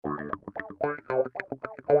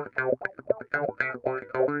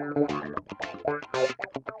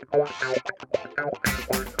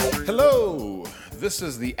Hello, this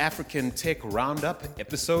is the African Tech Roundup,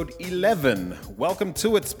 episode 11. Welcome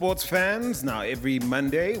to it, sports fans. Now, every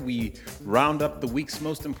Monday, we round up the week's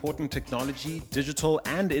most important technology, digital,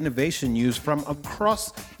 and innovation news from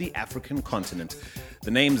across the African continent.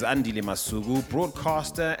 The name's Andile Masuku,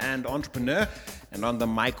 broadcaster and entrepreneur. And on the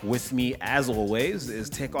mic with me, as always, is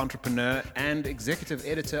tech entrepreneur and executive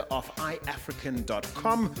editor of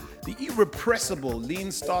iAfrican.com, the irrepressible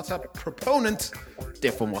lean startup proponent,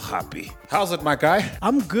 Tefo Mohapi. How's it, my guy?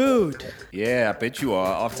 I'm good. Yeah, I bet you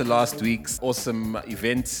are. After last week's awesome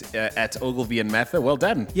event at Ogilvy and Mather, well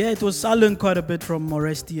done. Yeah, I learned quite a bit from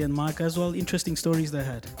Oresti and Mark as well. Interesting stories they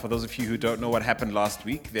had. For those of you who don't know what happened last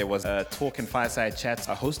week, there was a talk and fireside chat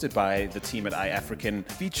hosted by the team at iAfrican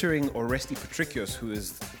featuring Oresti Patricios, who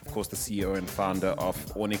is, of course, the CEO and founder of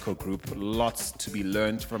Ornico Group. Lots to be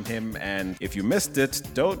learned from him, and if you missed it,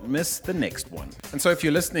 don't miss the next one. And so if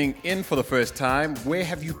you're listening in for the first time, where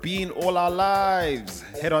have you been all our lives?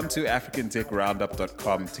 Head on to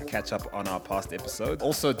africantechroundup.com to catch up on our past episodes.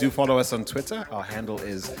 Also, do follow us on Twitter. Our handle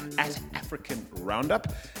is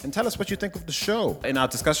 @AfricanRoundup, and tell us what you think of the show. In our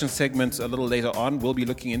discussion segment a little later on, we'll be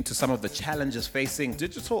looking into some of the challenges facing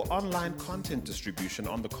digital online content distribution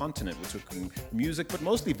on the continent. We're talking music, but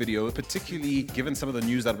mostly video, particularly given some of the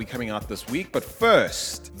news that will be coming out this week. But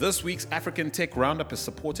first, this week's African Tech Roundup is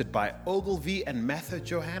supported by Ogilvy and Mather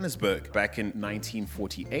Johannesburg. Back in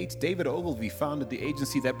 1948, David Ogilvy founded the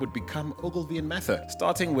agency that would become Ogilvy and Mather.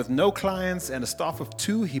 Starting with no clients and a staff of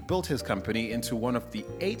 2, he built his company into one of the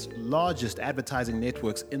 8 largest advertising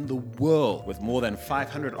networks in the world, with more than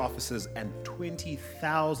 500 offices and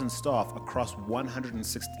 20,000 staff across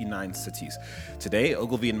 169 cities. Today,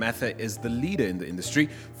 Ogilvy and Mather is the leader in the industry,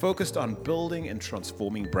 focused on building and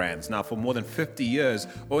transforming brands. Now, for more than 50 years,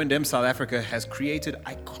 O&M South Africa has created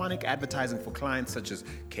iconic advertising for clients such as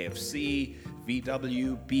KFC,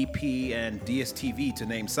 VW, BP, and DSTV, to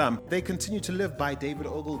name some. They continue to live by David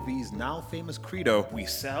Ogilvy's now famous credo, "We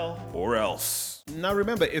sell or else." Now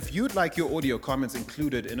remember, if you'd like your audio comments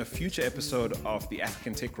included in a future episode of the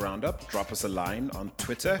African Tech Roundup, drop us a line on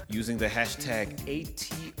Twitter using the hashtag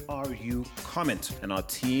 #ATRUcomment, and our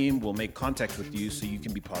team will make contact with you so you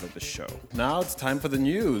can be part of the show. Now it's time for the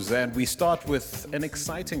news, and we start with an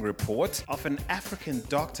exciting report of an African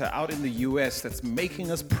doctor out in the US that's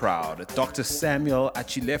making us proud. Dr. Samuel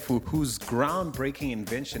Achilefu, whose groundbreaking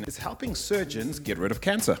invention is helping surgeons get rid of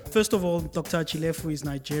cancer. First of all, Dr. Achilefu is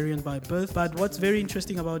Nigerian by birth, but what's very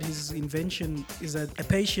interesting about his invention is that a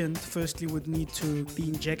patient firstly would need to be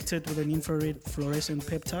injected with an infrared fluorescent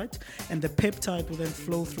peptide, and the peptide will then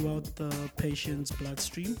flow throughout the patient's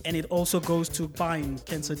bloodstream, and it also goes to bind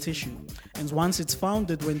cancer tissue. And once it's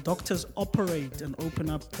founded, when doctors operate and open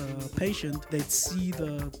up the patient, they see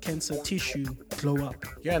the cancer tissue glow up.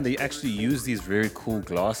 Yeah, and they actually use these very cool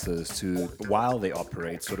glasses to, while they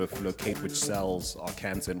operate, sort of locate which cells are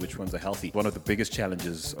cancer and which ones are healthy. One of the biggest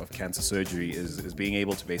challenges of cancer surgery is being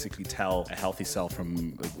able to basically tell a healthy cell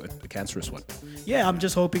from a cancerous one. Yeah, I'm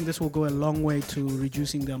just hoping this will go a long way to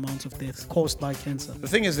reducing the amount of deaths caused by cancer. The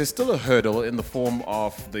thing is, there's still a hurdle in the form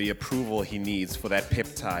of the approval he needs for that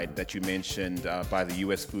peptide that you mentioned by the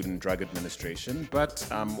US Food and Drug Administration, but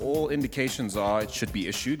all indications are it should be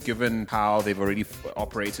issued, given how they've already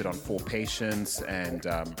operated on 4 patients, and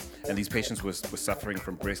these patients were suffering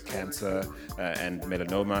from breast cancer and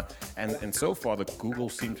melanoma, and so far the Google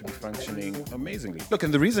seem to be functioning amazingly. Look,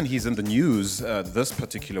 and the reason he's in the news this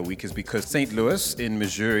particular week is because St. Louis in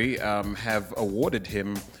Missouri have awarded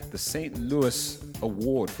him the St. Louis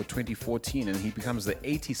Award for 2014, and he becomes the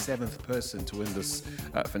 87th person to win this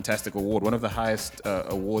fantastic award, one of the highest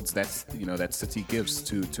awards that city gives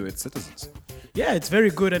to its citizens. Yeah, it's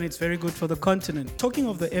very good, and it's very good for the continent. Talking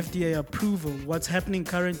of the FDA approval, what's happening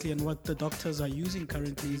currently and what the doctors are using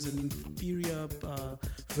currently is an inferior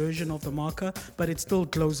version of the marker, but it still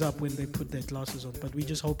glows up when they put their glasses on. But we're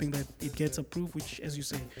just hoping that it gets approved, which, as you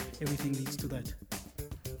say, everything leads to that.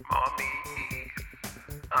 Mommy,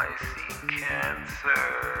 I see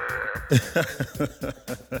cancer.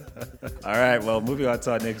 All right, well, moving on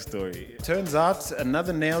to our next story. Turns out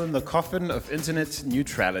another nail in the coffin of internet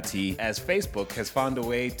neutrality, as Facebook has found a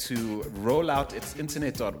way to roll out its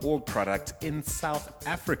internet.org product in South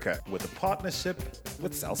Africa with a partnership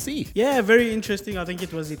with Cell C. Yeah, very interesting. I think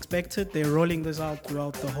it was expected. They're rolling this out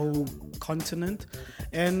throughout the whole continent.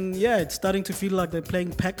 And yeah, it's starting to feel like they're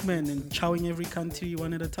playing Pac-Man and chowing every country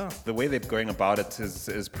one at a time. The way they're going about it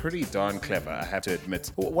is pretty darn clever, I have to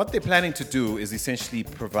admit. What they're planning to do is essentially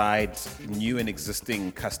provide new and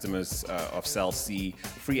existing customers of Cell C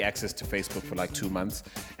free access to Facebook for like 2 months,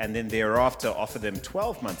 and then thereafter offer them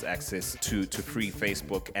 12 months access to free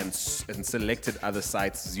Facebook and selected other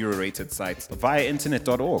sites, zero-rated sites, via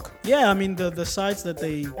internet.org. Yeah, I mean, the sites that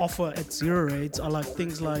they offer at zero rates are like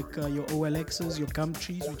things like your OLXs, your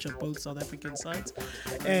Gumtrees, which are both South African sites,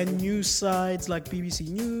 and news sites like BBC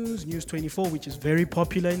News, News 24, which is very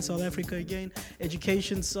popular in South Africa again,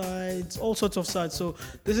 education sites, all sorts of sites. So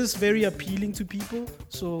this is very appealing to people.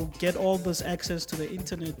 So get all this access to the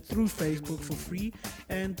internet through Facebook for free,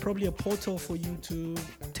 and probably a portal for you to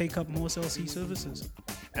take up more Cell C services.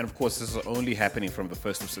 And of course, this is only happening from the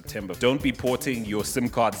 1st of September. Don't be porting your SIM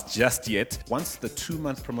cards just yet. Once the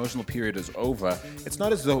 2-month promotional period is over, it's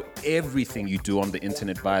not as though everything you do on the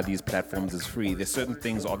internet via these platforms is free. There's certain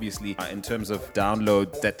things, obviously, in terms of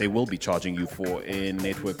download that they will be charging you for in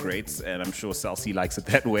network rates, and I'm sure Cell C likes it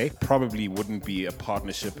that way. Probably wouldn't be a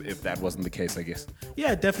partnership if that wasn't the case, I guess.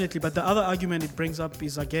 Yeah, definitely. But the other argument it brings up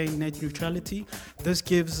is, again, net neutrality. This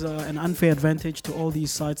gives an unfair advantage to all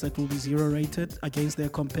these sites that will be zero-rated against their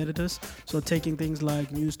competitors. So taking things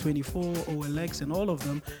like News 24, OLX, and all of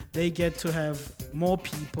them, they get to have more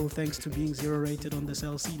people thanks to being zero-rated on the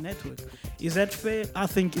Cell C network. Is that fair? I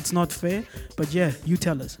think it's not fair, but yeah, you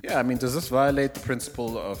tell us. Yeah, I mean, does this violate the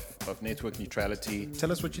principle of network neutrality?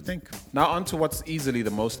 Tell us what you think. Now on to what's easily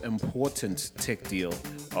the most important tech deal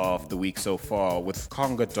of the week so far, with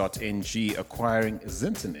Conga.ng acquiring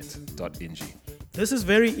Zinternet.ng. This is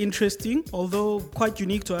very interesting, although quite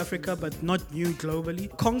unique to Africa, but not new globally.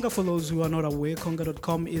 Conga, for those who are not aware,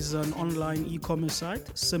 Conga.com is an online e-commerce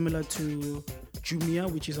site similar to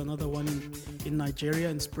Jumia, which is another one in Nigeria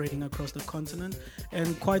and spreading across the continent,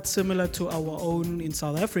 and quite similar to our own in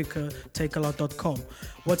South Africa, Takealot.com.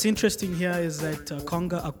 What's interesting here is that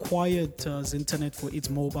Conga acquired Zinternet for its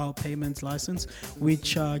mobile payments license,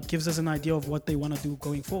 which gives us an idea of what they want to do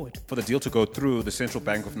going forward. For the deal to go through, the Central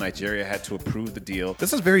Bank of Nigeria had to approve the deal.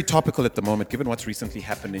 This is very topical at the moment, given what's recently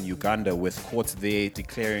happened in Uganda, with courts there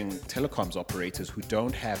declaring telecoms operators who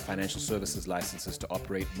don't have financial services licenses to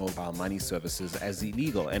operate mobile money services as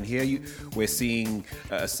illegal. And here we're seeing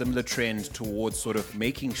a similar trend towards sort of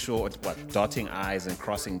making sure, dotting I's and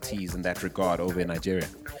crossing T's in that regard over in Nigeria.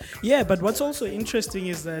 Yeah, but what's also interesting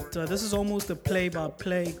is that this is almost a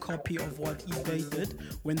play-by-play copy of what eBay did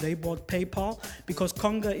when they bought PayPal, because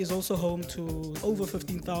Conga is also home to over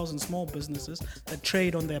 15,000 small businesses that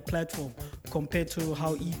trade on their platform compared to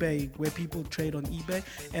how eBay, where people trade on eBay.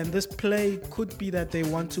 And this play could be that they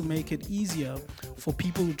want to make it easier for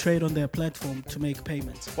people who trade on their platform to make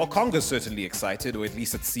payments. Well, Conga's certainly excited, or at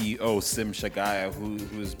least its CEO, Sim Shagaya,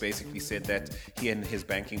 who's basically said that he and his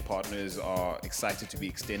banking partners are excited to be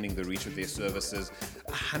extending the reach of their services.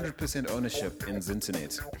 100% ownership in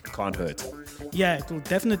Zinternet can't hurt. Yeah, it will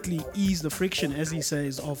definitely ease the friction, as he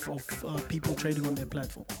says, of people trading on their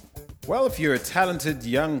platform. Well, if you're a talented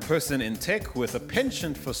young person in tech with a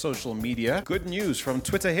penchant for social media, good news from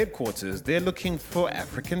Twitter headquarters. They're looking for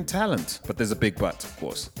African talent. But there's a big but, of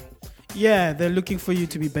course. Yeah, they're looking for you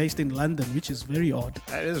to be based in London, which is very odd.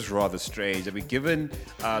 That is rather strange. I mean, given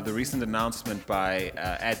the recent announcement by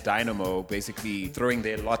 @Dynamo basically throwing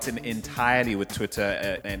their lot in entirely with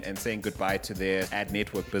Twitter and saying goodbye to their ad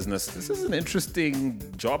network business, this is an interesting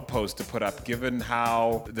job post to put up, given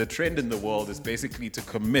how the trend in the world is basically to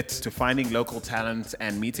commit to finding local talent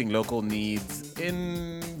and meeting local needs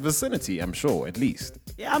in vicinity, I'm sure, at least.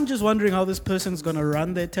 Yeah, I'm just wondering how this person's going to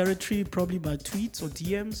run their territory, probably by tweets or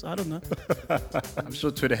DMs. I don't know. I'm sure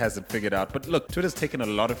Twitter has it figured out. But look, Twitter's taken a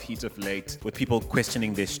lot of heat of late with people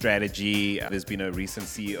questioning their strategy. There's been a recent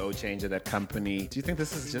CEO change at that company. Do you think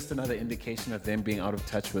this is just another indication of them being out of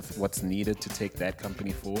touch with what's needed to take that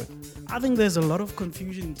company forward? I think there's a lot of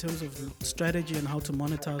confusion in terms of strategy and how to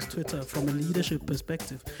monetize Twitter from a leadership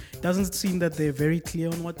perspective. It doesn't seem that they're very clear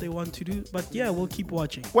on what they want to do. But yeah, we'll keep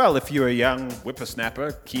watching. Well, if you're a young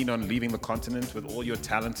whippersnapper keen on leaving the continent with all your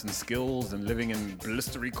talents and skills and living in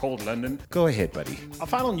blistery cold London, go ahead, buddy. Our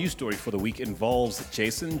final news story for the week involves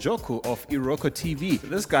Jason Njoku of Iroko TV.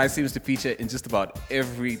 This guy seems to feature in just about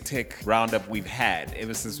every tech roundup we've had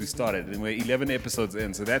ever since we started, and we're 11 episodes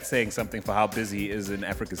in, so that's saying something for how busy he is in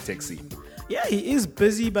Africa's tech scene. Yeah, he is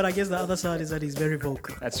busy, but I guess the other side is that he's very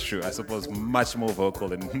vocal. That's true. I suppose much more vocal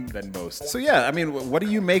than most. So yeah, I mean, what do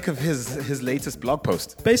you make of his latest blog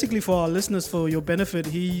post? Basically, for our listeners, for your benefit,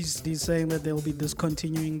 he's saying that they'll be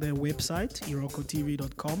discontinuing their website,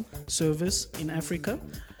 irokotv.com service in Africa.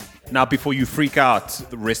 Now, before you freak out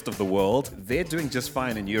the rest of the world, they're doing just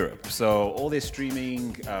fine in Europe. So all their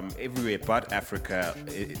streaming everywhere but Africa,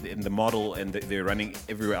 in the model, and they're running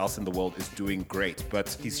everywhere else in the world is doing great.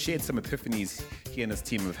 But he's shared some epiphanies he and his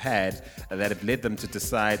team have had that have led them to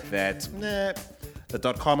decide that,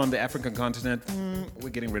 the .com on the African continent, we're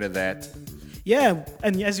getting rid of that. Yeah,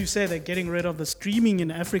 and as you say, they're getting rid of the streaming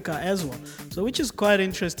in Africa as well. So, which is quite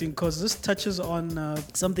interesting because this touches on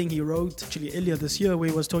something he wrote actually earlier this year, where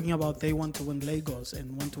he was talking about they want to win Lagos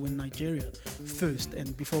and want to win Nigeria first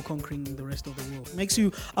and before conquering the rest of the world. Makes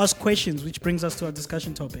you ask questions, which brings us to our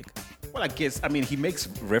discussion topic. Well, he makes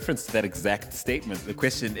reference to that exact statement. The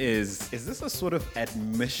question is this a sort of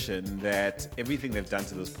admission that everything they've done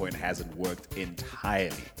to this point hasn't worked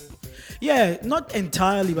entirely? Yeah, not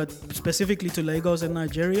entirely, but specifically to Lagos and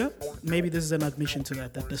Nigeria. Maybe this is an admission to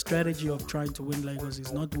that the strategy of trying to win Lagos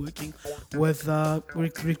is not working with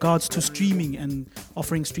regards to streaming and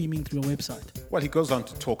offering streaming through a website. Well, he goes on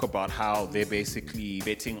to talk about how they're basically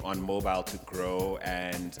betting on mobile to grow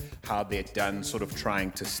and how they're done sort of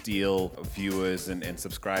trying to steal viewers and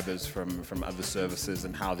subscribers from other services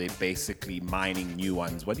and how they're basically mining new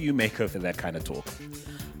ones. What do you make of that kind of talk?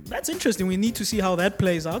 That's interesting. We need to see how that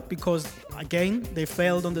plays out because, again, they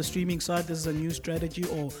failed on the streaming side. This is a new strategy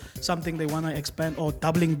or something they want to expand or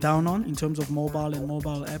doubling down on in terms of mobile and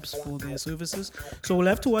mobile apps for their services. So we'll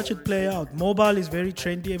have to watch it play out. Mobile is very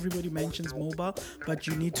trendy. Everybody mentions mobile, but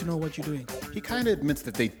you need to know what you're doing. He kind of admits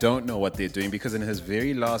that they don't know what they're doing because in his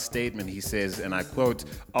very last statement, he says, and I quote,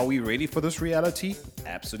 "Are we ready for this reality?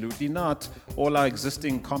 Absolutely not. All our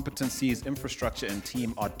existing competencies, infrastructure, and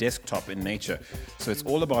team are desktop in nature. So it's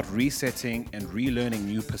all about resetting and relearning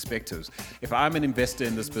new perspectives. If I'm an investor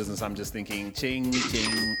in this business, I'm just thinking ching,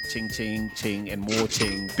 ching, ching, ching, ching, and more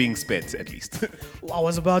ching being spent at least." I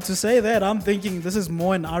was about to say that. I'm thinking this is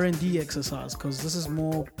more an R&D exercise because this is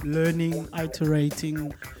more learning,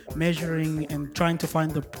 iterating, measuring, and trying to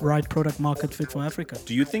find the right product market fit for Africa.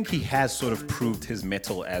 Do you think he has sort of proved his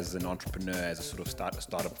mettle as an entrepreneur, as a sort of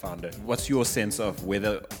startup founder? What's your sense of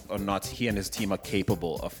whether or not he and his team are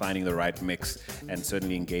capable of finding the right mix and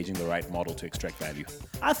certainly engaging the right model to extract value?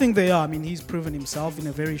 I think they are. I mean, he's proven himself in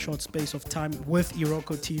a very short space of time with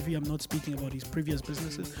Iroko TV. I'm not speaking about his previous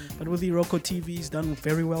businesses, but with Iroko TV, he's done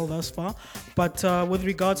very well thus far. But with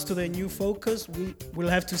regards to their new focus, we'll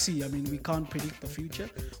have to see. I mean, we can't predict the future.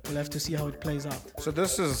 We'll have to see how it plays out. So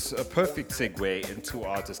this is a perfect segue into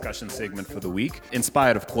our discussion segment for the week,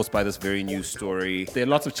 inspired, of course, by this very new story. There are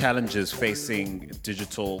lots of challenges facing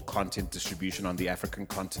digital content distribution on the African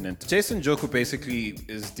continent. Jason Njoku basically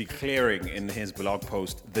is declaring in his blog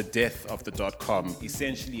post the death of the .com,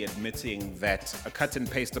 essentially admitting that a cut and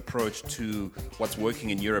paste approach to what's working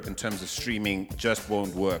in Europe in terms of streaming just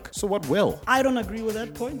won't work. So what will? I don't agree with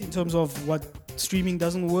that point in terms of what streaming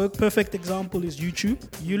doesn't work. Perfect example is YouTube.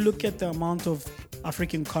 You look at the amount of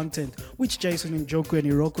African content, which Jason Njoku and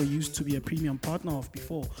Iroko used to be a premium partner of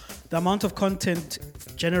before. The amount of content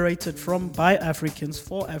generated by Africans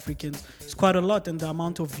for Africans is quite a lot, and the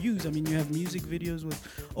amount of views. I mean, you have music videos with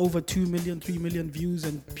over 2 million, 3 million views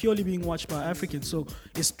and purely being watched by Africans. So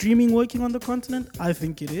is streaming working on the continent? I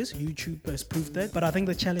think it is. YouTube has proved that. But I think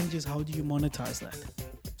the challenge is how do you monetize that?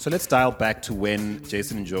 So let's dial back to when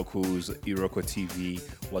Jason Njoku's Iroko TV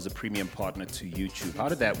was a premium partner to YouTube. How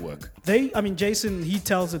did that work? Jason, he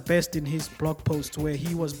tells it best in his blog post where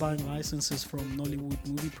he was buying licenses from Nollywood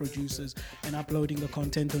movie producers and uploading the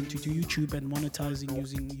content onto YouTube and monetizing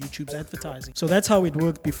using YouTube's advertising. So that's how it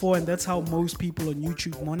worked before, and that's how most people on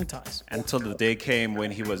YouTube monetize. Until the day came when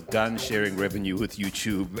he was done sharing revenue with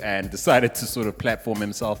YouTube and decided to sort of platform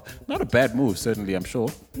himself. Not a bad move, certainly, I'm sure.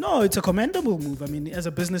 No, it's a commendable move. I mean, as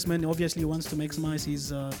a businessman, obviously he wants to maximize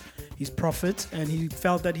his profit, and he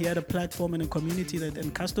felt that he had a platform and a community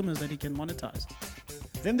and customers that he can monetize.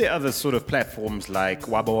 Then there are other sort of platforms like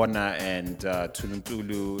Wabona and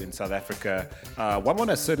Tuluntulu in South Africa.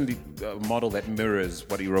 Wabona is certainly a model that mirrors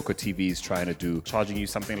what Iroko TV is trying to do, charging you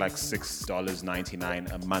something like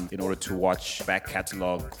 $6.99 a month in order to watch back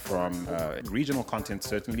catalog from regional content,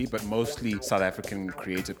 certainly, but mostly South African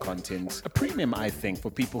created content. A premium, I think,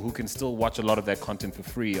 for people who can still watch a lot of that content for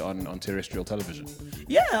free on terrestrial television.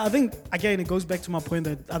 Yeah, I think, again, it goes back to my point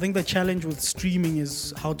that I think the challenge with streaming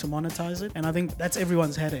is how to monetize it. And I think that's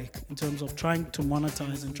everyone's headache in terms of trying to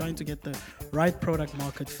monetize and trying to get the right product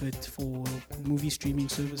market fit for movie streaming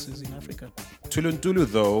services in Africa. Tuluntulu,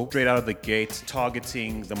 though, straight out of the gate,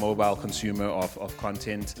 targeting the mobile consumer of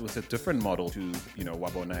content with a different model to,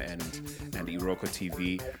 Wabona and Iroko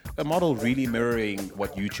TV. A model really mirroring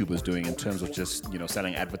what YouTube was doing in terms of just,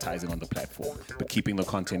 selling advertising on the platform, but keeping the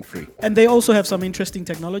content free. And they also have some interesting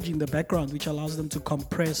technology in the background, which allows them to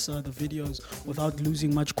compress the videos without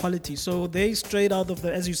losing much quality. So they straight out of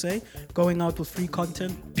as you say, going out with free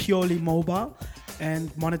content, purely mobile,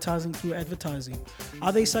 and monetizing through advertising.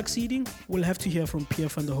 Are they succeeding? We'll have to hear from Pierre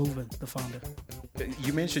van der Hoeven, the founder.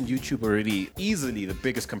 You mentioned YouTube already, easily the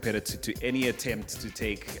biggest competitor to any attempt to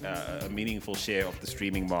take a meaningful share of the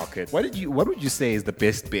streaming market. What would you say is the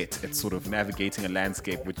best bet at sort of navigating a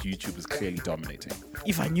landscape which YouTube is clearly dominating?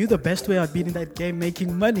 If I knew the best way, I'd be in that game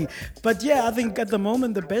making money. But yeah, I think at the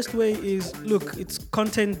moment the best way is, look, it's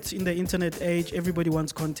content in the internet age. Everybody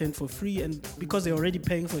wants content for free, and because they're already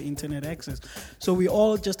paying for internet access. So we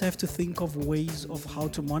all just have to think of ways of how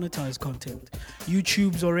to monetize content.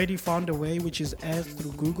 YouTube's already found a way, which is ads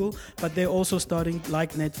through Google, but they're also starting,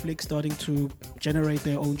 like Netflix, starting to generate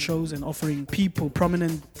their own shows and offering people,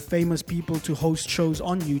 prominent, famous people, to host shows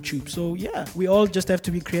on YouTube. So yeah, we all just have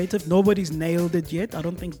to be creative. Nobody's nailed it yet. I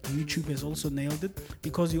don't think YouTube has also nailed it,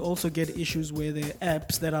 because you also get issues where there are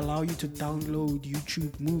apps that allow you to download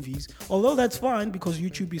YouTube movies. Although that's fine because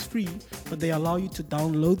YouTube is free, but they allow you to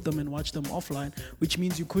download them and watch them offline, which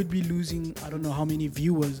means you could be losing, I don't know how many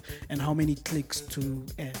viewers and how many clicks to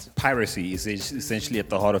ads. Piracy is essentially at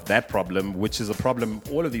the heart of that problem, which is a problem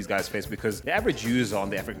all of these guys face, because the average user on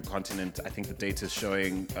the African continent, I think the data is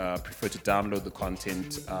showing, prefer to download the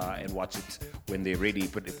content and watch it when they're ready.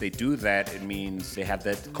 But if they do that, it means they have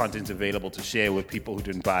that content available to share with people who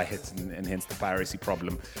didn't buy it, and hence the piracy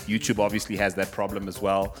problem. YouTube obviously has that problem as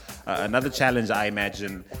well. Another challenge, I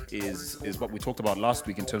imagine, is what we talked about last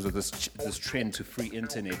week in terms of this trend to free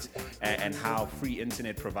internet, and how free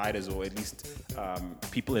internet providers, or at least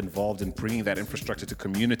people involved in bringing that infrastructure to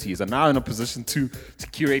communities, are now in a position to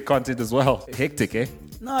curate content as well. Hectic, eh?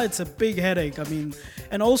 No, it's a big headache. I mean,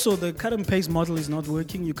 and also the cut and paste model is not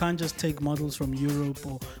working. You can't just take models from Europe,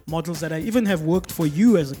 or models that even have worked for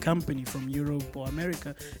you as a company from Europe or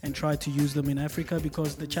America, and try to use them in Africa,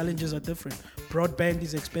 because the challenges are different. Broadband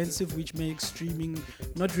is expensive, which makes streaming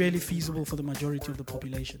not really feasible for the majority of the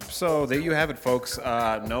population. So there you have it, folks.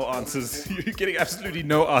 No answers. You're getting absolutely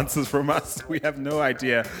no answers from us. We have no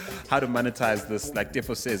idea how to monetize this. Like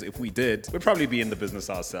Defo says, if we did, we'd probably be in the business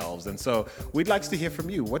ourselves. And so we'd like to hear from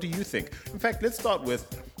you. What do you think? In fact, let's start with,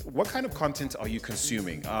 what kind of content are you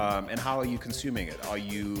consuming, and how are you consuming it? Are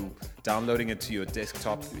you downloading it to your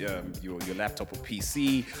desktop, your laptop or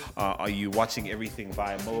PC? Are you watching everything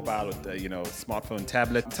via mobile or smartphone,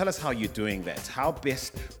 tablet? Tell us how you're doing that. How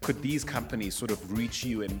best could these companies sort of reach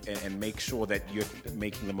you and make sure that you're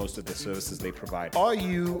making the most of the services they provide? Are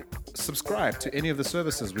you subscribed to any of the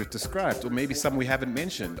services we've described, or maybe some we haven't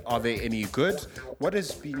mentioned? Are they any good? What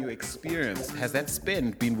has been your experience? Has that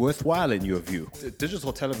spend been worthwhile in your view?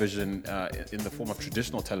 Digital television, in the form of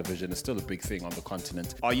traditional television, is still a big thing on the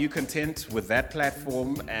continent. Are you content with that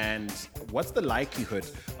platform? And what's the likelihood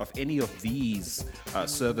of any of these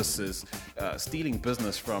services stealing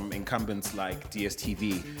business from incumbents like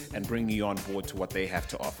DSTV and bringing you on board to what they have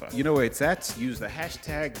to offer? You know where it's at. Use the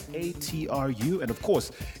hashtag ATRU. And of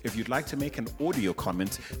course, if you'd like to make an audio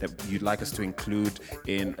comment that you'd like us to include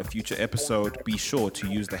in a future episode, be sure to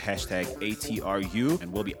use the hashtag ATRU,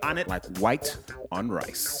 and we'll be on it like white on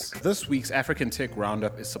rice. This week's African Tech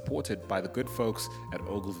Roundup is supported by the good folks at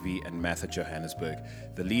Ogilvy and Mather Johannesburg,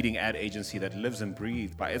 the leading ad agency that lives and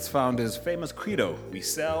breathes by its founders' famous credo: we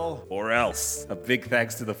sell or else. A big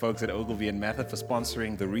thanks to the folks at Ogilvy and Mather for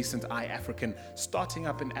sponsoring the recent iAfrican Starting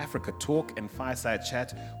Up in Africa talk and fireside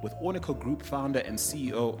chat with Ornico Group founder and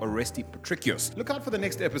CEO Oresti Patricios. Look out for the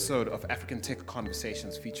next episode of African Tech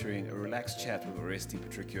Conversations featuring a relaxed chat with Oresti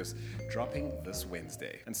Patricios, dropping this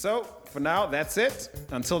Wednesday. And so, for now, that's it.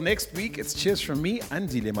 Until next week, it's cheers from me,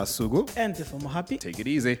 Andile Masugu. And if I'm happy, Take it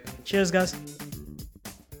easy. cheers, guys.